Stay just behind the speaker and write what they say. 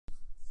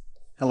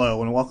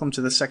Hello and welcome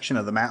to this section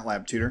of the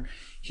Matlab tutor.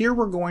 Here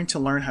we're going to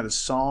learn how to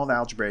solve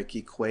algebraic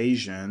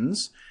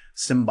equations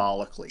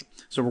symbolically.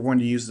 So we're going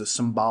to use the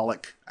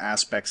symbolic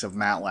aspects of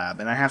Matlab,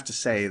 and I have to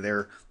say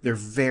they're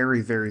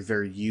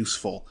very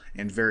useful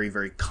and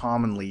very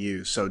commonly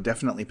used. So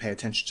definitely pay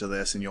attention to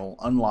this and you'll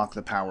unlock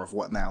the power of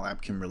what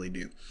Matlab can really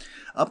do.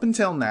 Up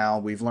until now,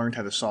 we've learned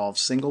how to solve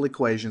single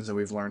equations and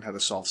we've learned how to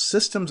solve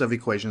systems of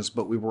equations,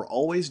 but we were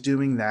always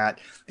doing that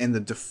in the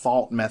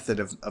default method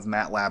of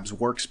Matlab's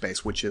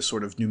workspace, which is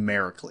sort of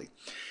numerically.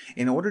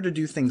 In order to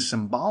do things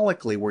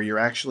symbolically, where you're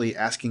actually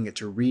asking it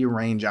to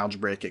rearrange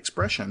algebraic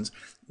expressions,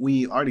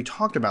 we already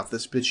talked about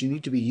this, but you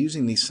need to be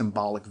using these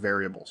symbolic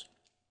variables.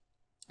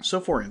 So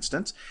for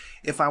instance,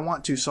 if I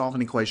want to solve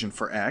an equation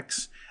for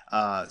x,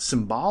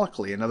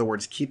 symbolically, in other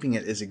words, keeping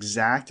it as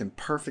exact and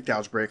perfect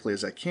algebraically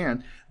as I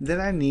can,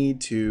 then I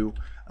need to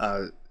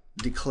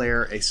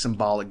declare a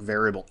symbolic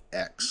variable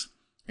x,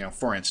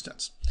 for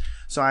instance.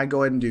 So I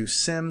go ahead and do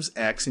sims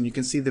x, and you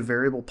can see the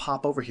variable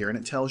pop over here, and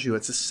it tells you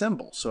it's a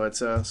symbol. So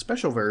it's a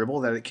special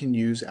variable that it can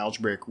use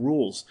algebraic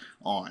rules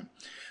on.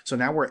 So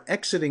now we're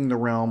exiting the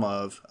realm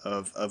of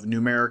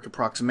numeric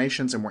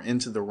approximations, and we're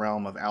into the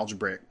realm of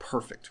algebraic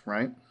perfect,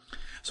 right?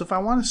 So if I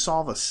want to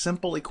solve a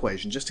simple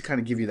equation, just to kind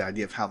of give you the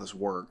idea of how this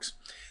works,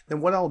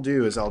 then what I'll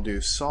do is I'll do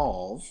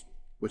solve,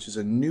 which is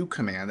a new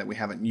command that we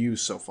haven't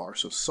used so far.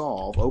 So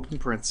solve, open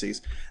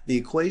parentheses. The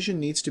equation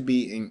needs to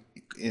be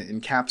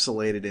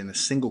encapsulated in a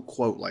single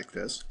quote like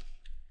this.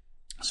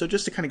 So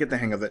just to kind of get the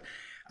hang of it,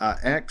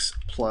 x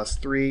plus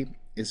 3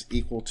 is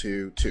equal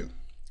to 2.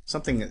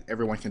 Something that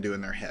everyone can do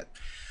in their head.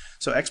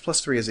 So x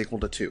plus 3 is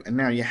equal to 2. And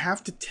now you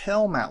have to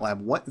tell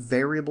Matlab, what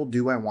variable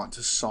do I want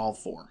to solve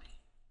for?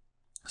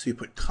 So you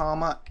put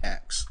comma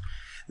x.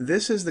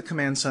 This is the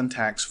command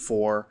syntax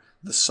for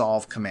the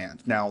solve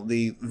command. Now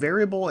the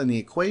variable in the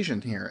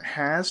equation here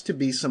has to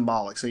be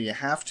symbolic, so you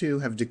have to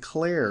have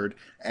declared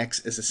x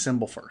as a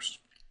symbol first.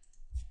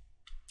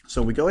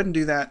 So we go ahead and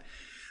do that.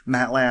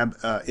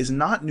 Matlab is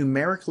not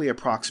numerically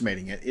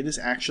approximating it. It is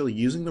actually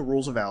using the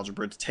rules of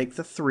algebra to take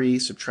the 3,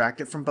 subtract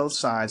it from both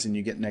sides, and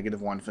you get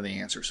 -1 for the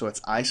answer. So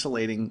it's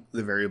isolating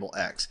the variable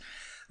x.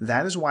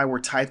 That is why we're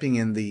typing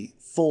in the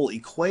full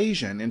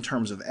equation in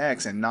terms of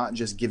x and not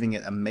just giving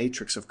it a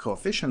matrix of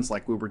coefficients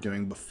like we were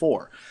doing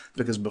before.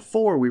 Because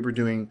before we were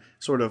doing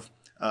sort of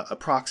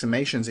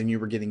approximations and you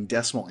were getting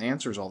decimal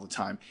answers all the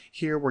time.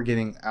 Here we're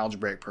getting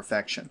algebraic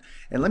perfection.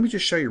 And let me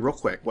just show you real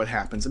quick what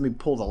happens. Let me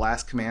pull the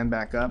last command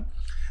back up.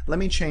 Let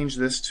me change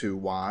this to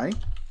y,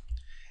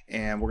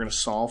 and we're going to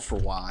solve for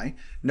y.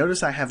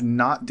 Notice I have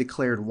not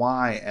declared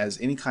y as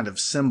any kind of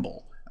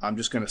symbol. I'm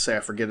just going to say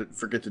I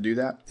forget to do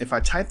that. If I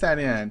type that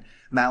in,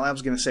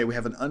 MATLAB's going to say we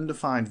have an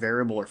undefined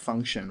variable or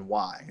function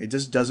y. It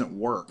just doesn't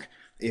work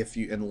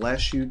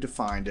unless you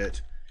defined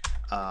it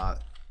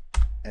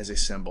as a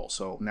symbol.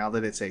 So now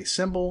that it's a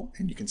symbol,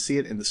 and you can see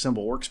it in the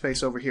symbol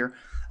workspace over here,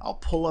 I'll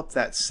pull up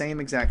that same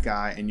exact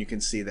guy, and you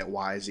can see that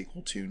y is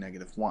equal to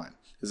 -1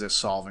 because it's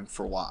solving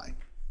for y.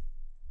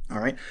 All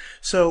right,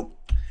 so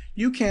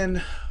you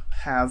can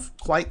have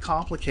quite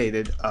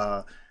complicated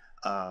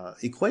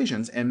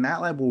equations, and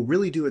Matlab will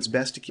really do its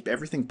best to keep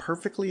everything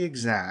perfectly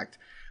exact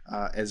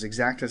as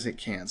it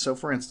can. So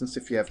for instance,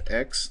 if you have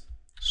x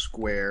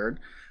squared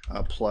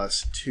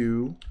plus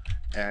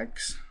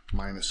 2x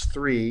minus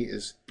 3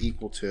 is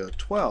equal to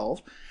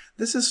 12,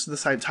 this is the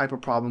type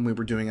of problem we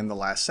were doing in the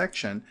last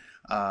section,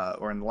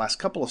 or in the last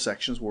couple of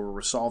sections, where we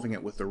were solving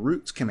it with the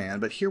roots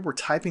command. But here we're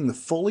typing the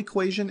full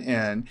equation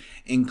in,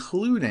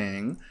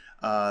 including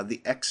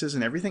the x's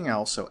and everything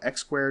else. So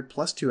x squared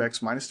plus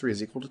 2x minus 3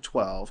 is equal to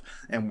 12,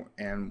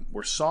 and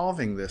we're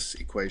solving this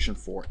equation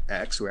for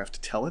x, so we have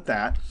to tell it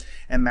that,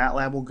 and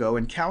Matlab will go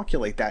and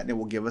calculate that, and it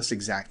will give us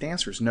exact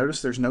answers.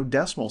 Notice there's no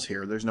decimals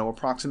here, there's no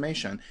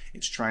approximation.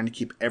 It's trying to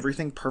keep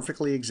everything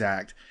perfectly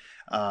exact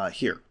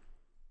here.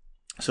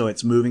 So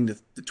it's moving the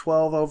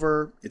 12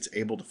 over, it's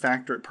able to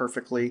factor it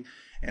perfectly,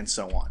 and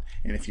so on.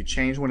 And if you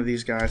change one of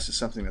these guys to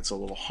something that's a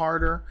little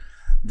harder,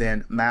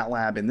 then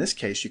Matlab, in this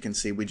case, you can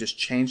see we just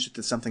changed it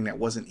to something that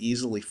wasn't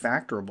easily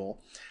factorable.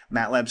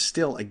 Matlab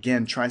still,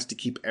 again, tries to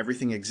keep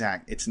everything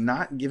exact. It's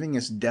not giving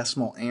us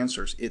decimal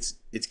answers. It's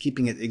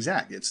keeping it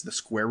exact. It's the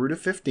square root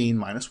of 15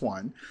 minus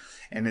 1,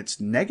 and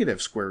it's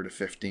negative square root of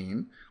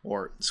 15,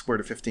 or square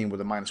root of 15 with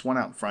a -1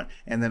 out in front,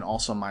 and then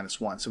also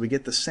 -1. So we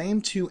get the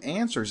same two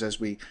answers as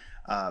we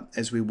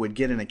would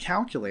get in a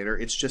calculator.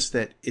 It's just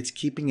that it's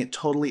keeping it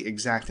totally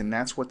exact, and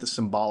that's what the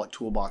symbolic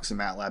toolbox in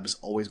Matlab is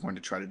always going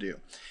to try to do.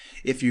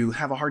 If you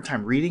have a hard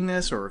time reading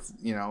this, or if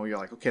you're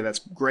like, okay, that's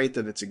great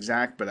that it's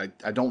exact, but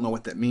I don't know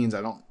what that means,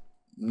 I don't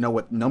know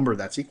what number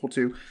that's equal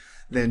to,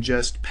 then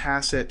just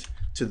pass it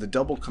to the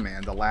double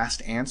command, the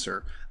last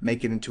answer,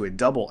 make it into a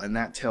double, and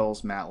that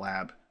tells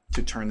Matlab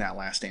to turn that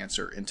last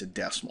answer into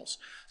decimals.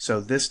 So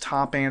this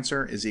top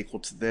answer is equal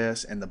to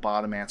this, and the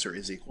bottom answer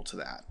is equal to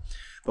that.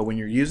 But when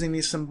you're using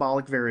these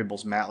symbolic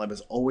variables, Matlab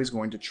is always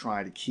going to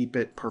try to keep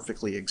it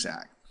perfectly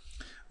exact.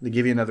 To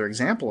give you another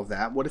example of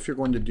that, what if you're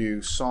going to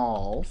do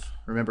solve?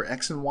 Remember,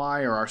 x and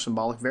y are our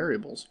symbolic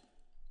variables.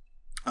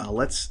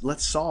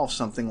 Let's solve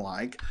something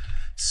like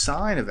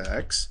sine of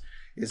x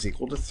is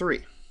equal to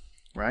 3,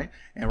 right?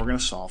 And we're going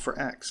to solve for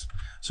x.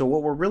 So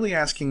what we're really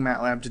asking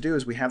MATLAB to do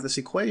is we have this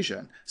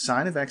equation,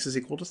 sine of x is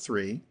equal to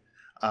 3,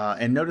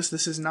 and notice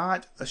this is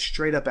not a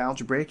straight up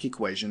algebraic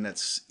equation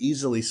that's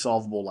easily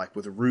solvable like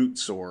with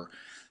roots or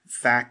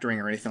factoring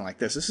or anything like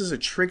this. This is a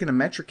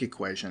trigonometric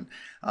equation.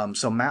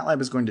 So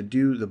MATLAB is going to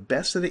do the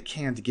best that it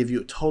can to give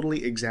you a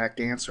totally exact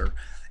answer.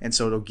 And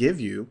so it'll give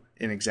you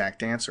an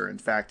exact answer. In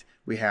fact,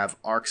 we have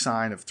arc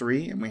sine of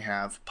 3 and we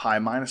have pi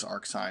minus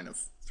arc sine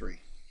of 3.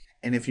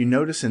 And if you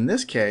notice in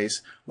this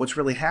case, what's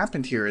really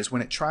happened here is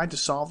when it tried to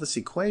solve this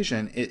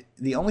equation,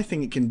 the only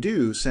thing it can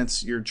do,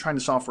 since you're trying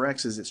to solve for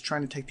x, is it's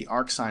trying to take the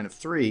arc sine of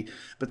 3,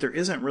 but there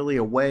isn't really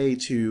a way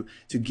to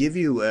give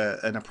you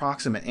an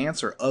approximate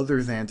answer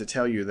other than to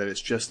tell you that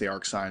it's just the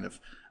arc sine of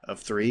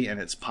 3 and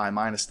it's pi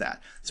minus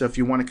that. So if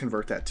you want to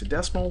convert that to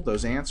decimal,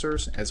 those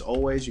answers, as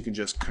always, you can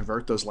just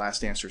convert those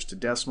last answers to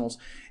decimals,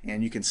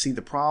 and you can see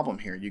the problem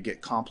here. You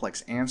get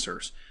complex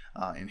answers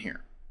in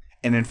here.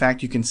 And in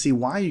fact, you can see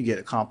why you get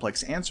a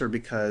complex answer,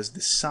 because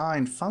the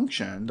sine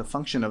function, the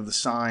function of the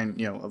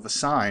sine, of a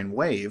sine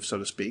wave, so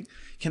to speak,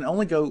 can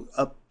only go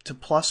up to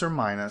plus or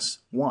minus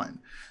 1.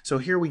 So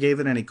here we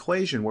gave it an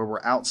equation where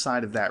we're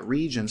outside of that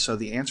region, so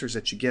the answers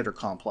that you get are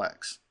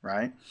complex,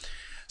 right?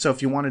 So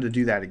if you wanted to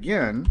do that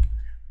again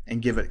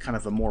and give it kind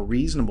of a more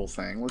reasonable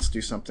thing, let's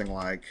do something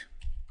like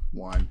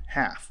 1/2,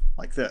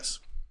 like this,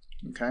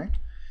 okay?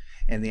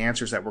 And the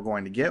answers that we're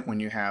going to get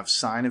when you have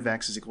sine of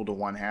x is equal to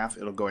 1/2,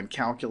 it'll go and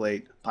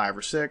calculate pi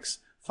over 6,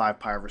 5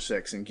 pi over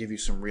 6, and give you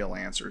some real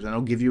answers. And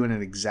it'll give you in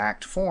an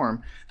exact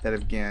form that,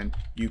 again,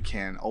 you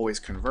can always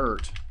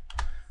convert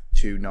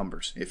to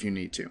numbers if you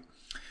need to.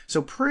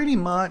 So pretty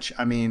much,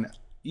 I mean,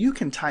 you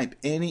can type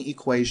any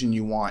equation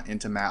you want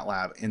into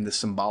MATLAB in the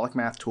symbolic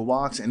math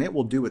toolbox, and it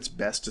will do its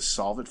best to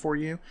solve it for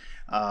you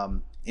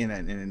in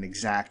an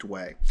exact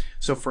way.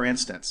 So for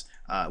instance,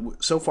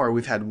 so far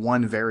we've had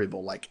one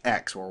variable like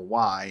x or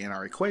y in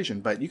our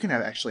equation, but you can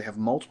actually have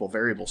multiple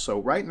variables.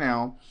 So right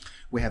now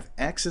we have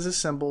x as a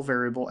symbol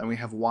variable and we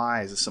have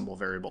y as a symbol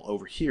variable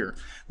over here.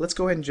 Let's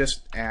go ahead and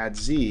just add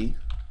z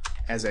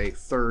as a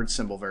third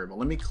symbol variable.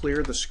 Let me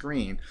clear the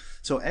screen.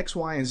 So x,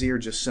 y, and z are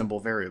just symbol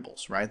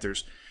variables, right?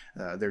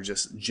 They're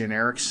just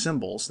generic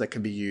symbols that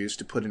can be used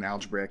to put in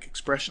algebraic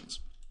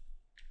expressions.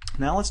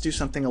 Now let's do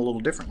something a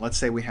little different. Let's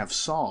say we have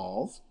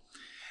solve,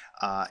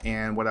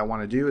 and what I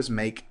want to do is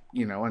make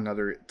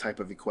another type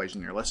of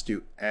equation here. Let's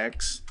do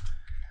x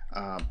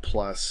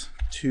plus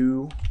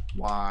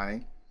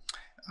 2y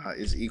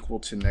is equal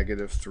to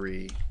negative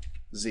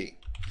 3z.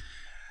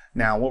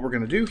 Now what we're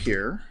going to do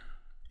here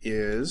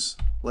is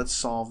let's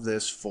solve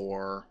this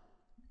for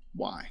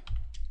y.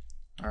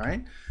 All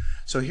right.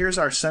 So here's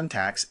our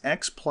syntax.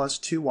 X plus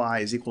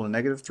 2y is equal to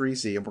negative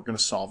 3z, and we're going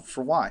to solve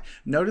for y.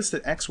 Notice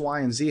that x,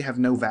 y, and z have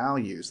no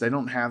values. They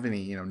don't have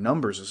any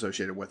numbers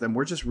associated with them.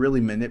 We're just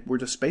we're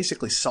just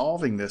basically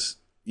solving this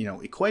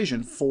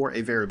equation for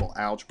a variable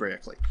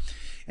algebraically.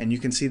 And you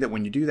can see that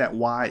when you do that,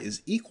 y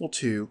is equal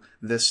to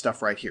this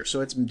stuff right here. So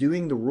it's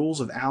doing the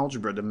rules of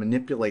algebra to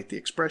manipulate the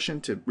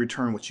expression to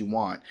return what you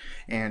want.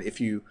 And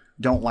if you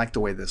don't like the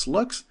way this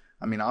looks,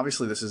 I mean,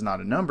 obviously this is not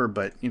a number,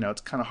 but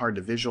it's kind of hard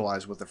to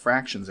visualize with the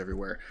fractions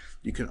everywhere.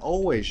 You can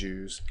always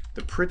use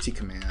the pretty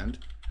command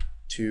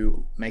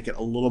to make it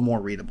a little more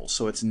readable.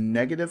 So it's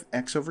negative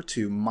x over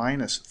 2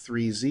 minus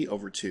 3z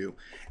over 2,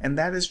 and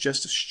that is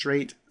just a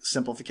straight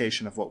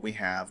simplification of what we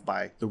have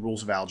by the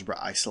rules of algebra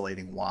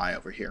isolating y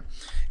over here.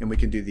 And we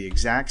can do the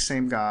exact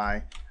same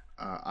guy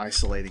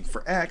isolating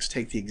for x,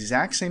 take the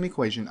exact same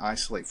equation,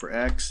 isolate for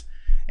x,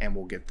 and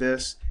we'll get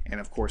this. And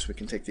of course we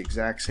can take the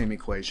exact same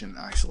equation,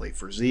 isolate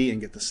for z,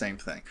 and get the same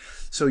thing.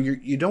 So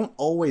you don't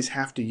always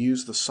have to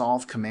use the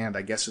solve command,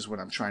 I guess is what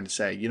I'm trying to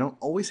say. You don't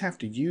always have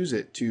to use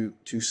it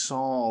to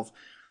solve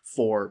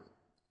for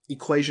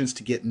equations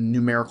to get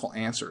numerical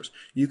answers.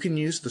 You can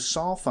use the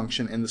solve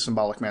function in the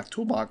symbolic math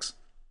toolbox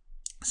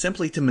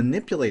simply to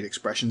manipulate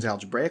expressions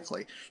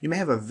algebraically. You may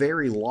have a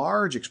very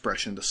large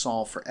expression to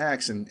solve for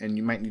x, and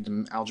you might need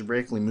to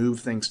algebraically move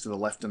things to the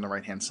left and the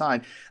right hand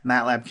side.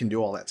 MATLAB can do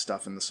all that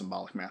stuff in the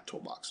symbolic math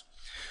toolbox.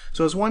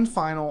 So as one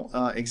final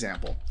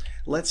example,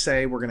 let's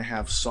say we're going to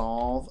have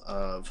solve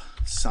of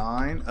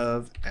sine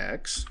of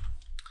x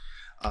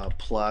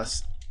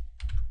plus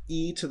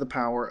e to the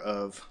power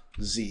of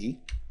z.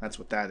 That's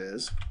what that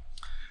is.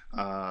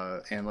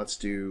 And let's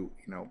do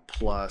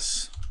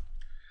plus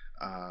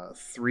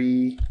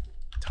 3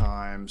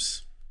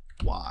 times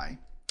y.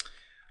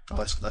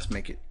 Let's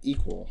make it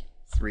equal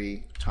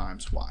 3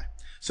 times y.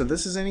 So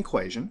this is an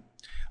equation.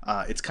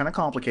 It's kind of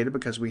complicated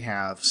because we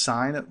have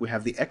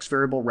the x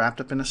variable wrapped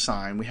up in a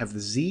sine, we have the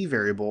z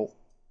variable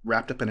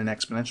wrapped up in an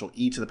exponential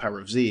e to the power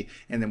of z,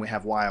 and then we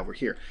have y over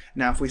here.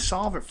 Now if we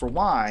solve it for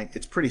y,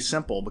 it's pretty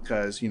simple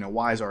because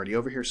y is already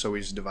over here, so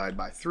we just divide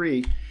by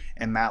 3,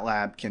 and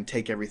MATLAB can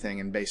take everything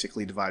and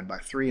basically divide by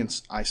 3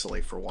 and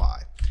isolate for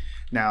y.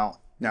 Now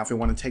if we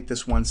want to take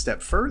this one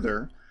step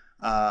further,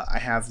 I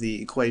have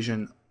the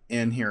equation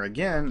in here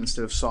again,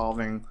 instead of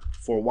solving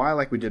for y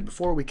like we did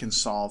before, we can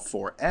solve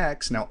for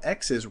x. Now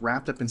x is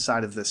wrapped up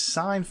inside of this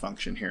sine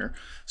function here.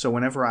 So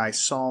whenever I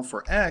solve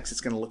for x,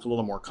 it's going to look a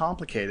little more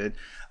complicated.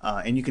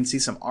 And you can see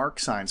some arc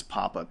signs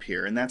pop up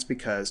here. And that's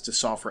because to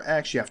solve for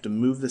x, you have to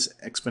move this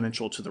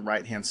exponential to the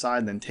right-hand side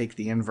and then take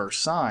the inverse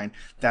sign.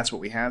 That's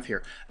what we have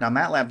here. Now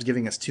MATLAB's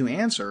giving us two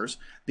answers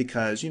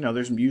because, you know,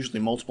 there's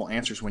usually multiple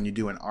answers when you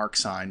do an arc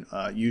sign.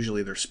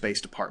 Usually they're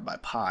spaced apart by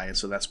pi. And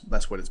so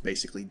that's what it's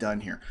basically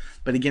done here.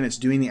 But again, it's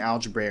doing the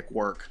algebraic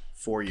work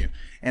for you.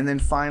 And then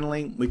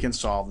finally, we can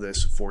solve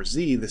this for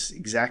z, this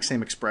exact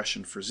same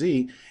expression for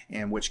z,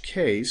 in which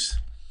case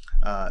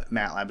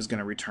MATLAB is going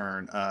to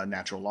return a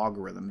natural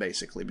logarithm,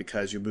 basically,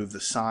 because you move the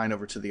sign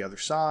over to the other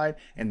side,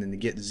 and then to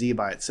get z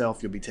by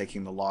itself, you'll be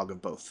taking the log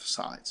of both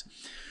sides.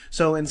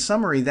 So in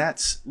summary,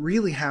 that's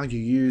really how you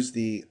use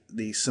the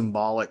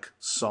symbolic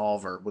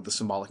solver with the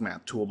symbolic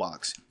math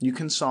toolbox. You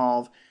can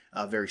solve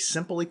very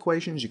simple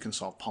equations, you can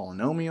solve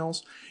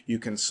polynomials, you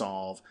can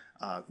solve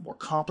more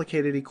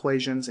complicated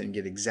equations and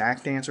get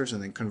exact answers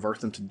and then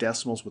convert them to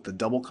decimals with the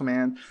double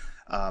command.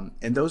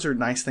 And those are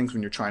nice things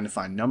when you're trying to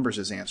find numbers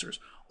as answers.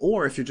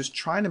 Or if you're just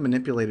trying to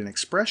manipulate an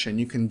expression,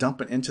 you can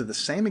dump it into the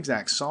same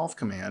exact solve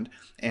command,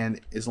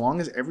 and as long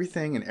as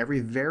everything and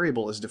every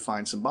variable is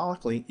defined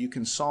symbolically, you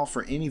can solve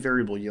for any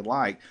variable you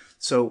like.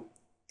 So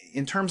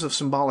in terms of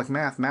symbolic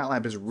math,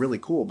 MATLAB is really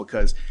cool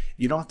because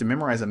you don't have to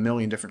memorize a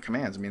million different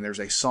commands. I mean, there's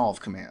a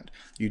solve command.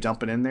 You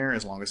dump it in there,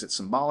 as long as it's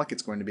symbolic,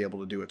 it's going to be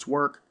able to do its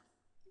work.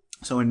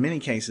 So in many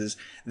cases,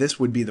 this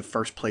would be the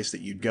first place that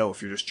you'd go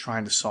if you're just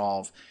trying to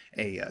solve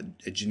a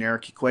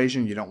generic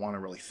equation. You don't want to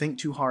really think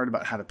too hard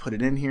about how to put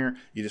it in here.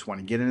 You just want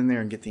to get it in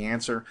there and get the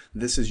answer.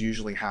 This is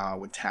usually how I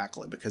would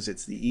tackle it because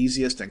it's the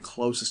easiest and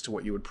closest to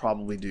what you would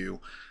probably do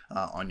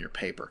on your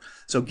paper.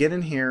 So get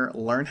in here,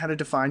 learn how to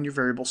define your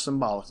variables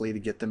symbolically to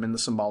get them in the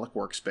symbolic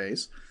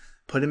workspace.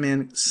 Put them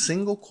in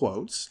single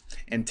quotes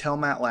and tell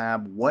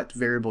MATLAB what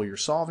variable you're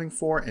solving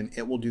for, and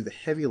it will do the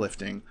heavy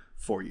lifting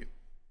for you.